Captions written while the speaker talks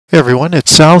Hey everyone, it's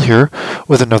Sal here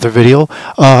with another video.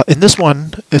 In this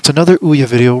one, it's another Ouya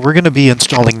video. We're going to be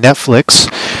installing Netflix.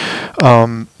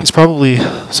 It's probably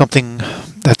something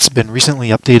that's been recently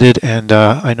updated, and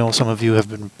I know some of you have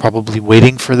been probably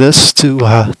waiting for this to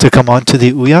come onto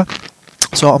the Ouya.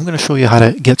 So I'm going to show you how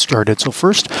to get started. So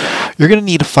first, you're going to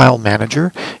need a file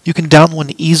manager. You can download one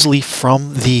easily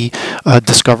from the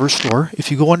Discover store.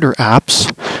 If you go under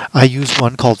apps, I use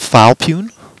one called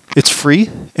FilePune. It's free,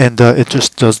 and it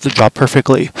just does the job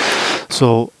perfectly.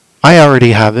 So I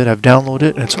already have it. I've downloaded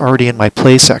it, and it's already in my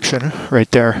Play section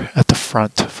right there at the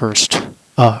front first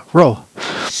row.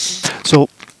 So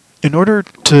in order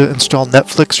to install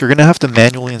Netflix, you're going to have to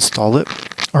manually install it,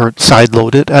 or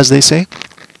sideload it, as they say.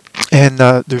 And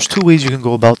there's two ways you can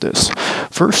go about this.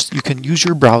 First, you can use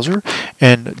your browser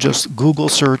and just Google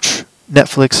search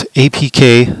Netflix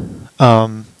APK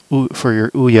for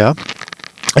your Ouya.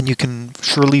 And you can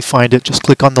surely find it. Just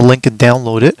click on the link and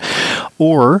download it,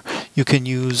 or you can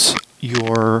use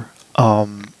your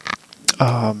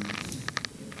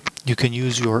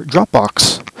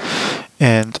Dropbox,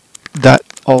 and that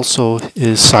also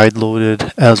is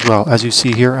side-loaded as well. As you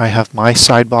see here, I have my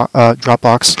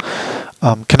Dropbox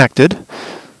connected.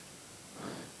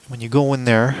 When you go in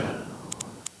there,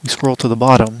 we scroll to the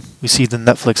bottom, we see the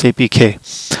Netflix APK.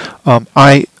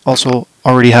 I also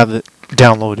already have it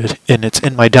downloaded, and it's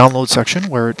in my download section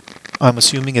where I'm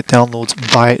assuming it downloads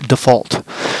by default.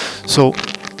 So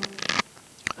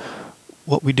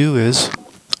what we do is,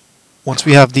 once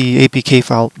we have the APK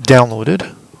file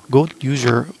downloaded, go use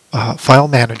your file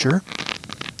manager,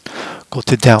 go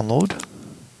to download,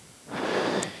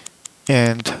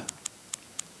 and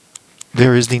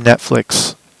there is the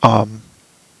Netflix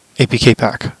APK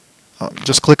pack.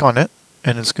 Just click on it,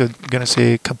 and it's going to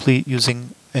say complete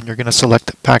using, and you're going to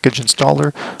select package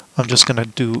installer. I'm just going to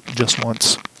do just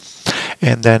once,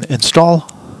 and then install.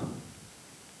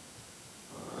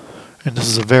 And this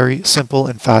is a very simple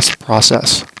and fast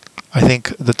process. I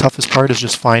think the toughest part is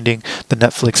just finding the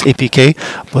Netflix APK,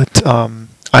 but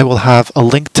I will have a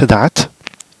link to that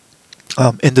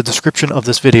in the description of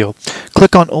this video.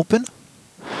 Click on open,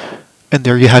 and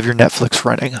there you have your Netflix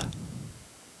running.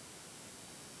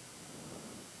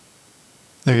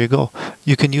 There you go.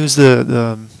 You can use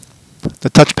the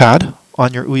touchpad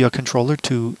on your Ouya controller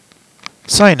to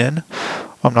sign in.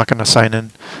 I'm not going to sign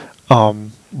in,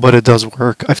 but it does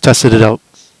work. I've tested it out,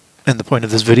 and the point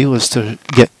of this video is to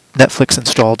get Netflix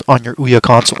installed on your Ouya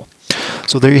console.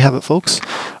 So there you have it, folks.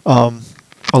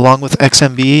 Along with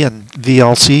XMB and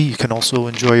VLC, you can also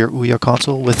enjoy your Ouya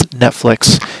console with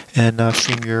Netflix and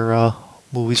stream your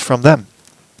movies from them.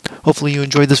 Hopefully you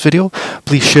enjoyed this video.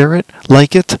 Please share it,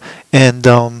 like it, and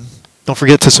don't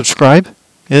forget to subscribe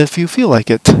if you feel like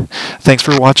it. Thanks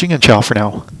for watching, and ciao for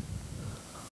now.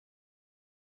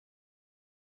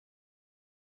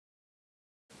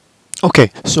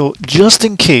 Okay, so just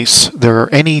in case there are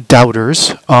any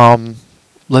doubters,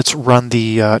 let's run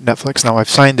the Netflix. Now I've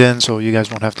signed in, so you guys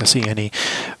won't have to see any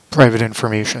private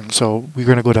information. So we're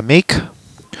going to go to Make.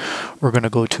 We're going to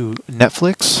go to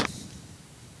Netflix.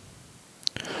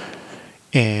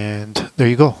 And there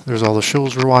you go. There's all the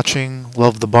shows we're watching.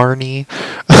 Love the Barney.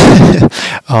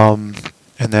 And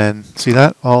then, see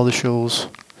that? All the shows.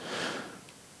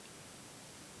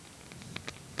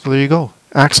 So there you go.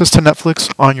 Access to Netflix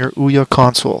on your Ouya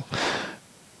console.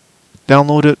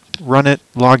 Download it, run it,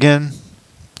 log in,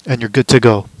 and you're good to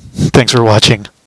go. Thanks for watching.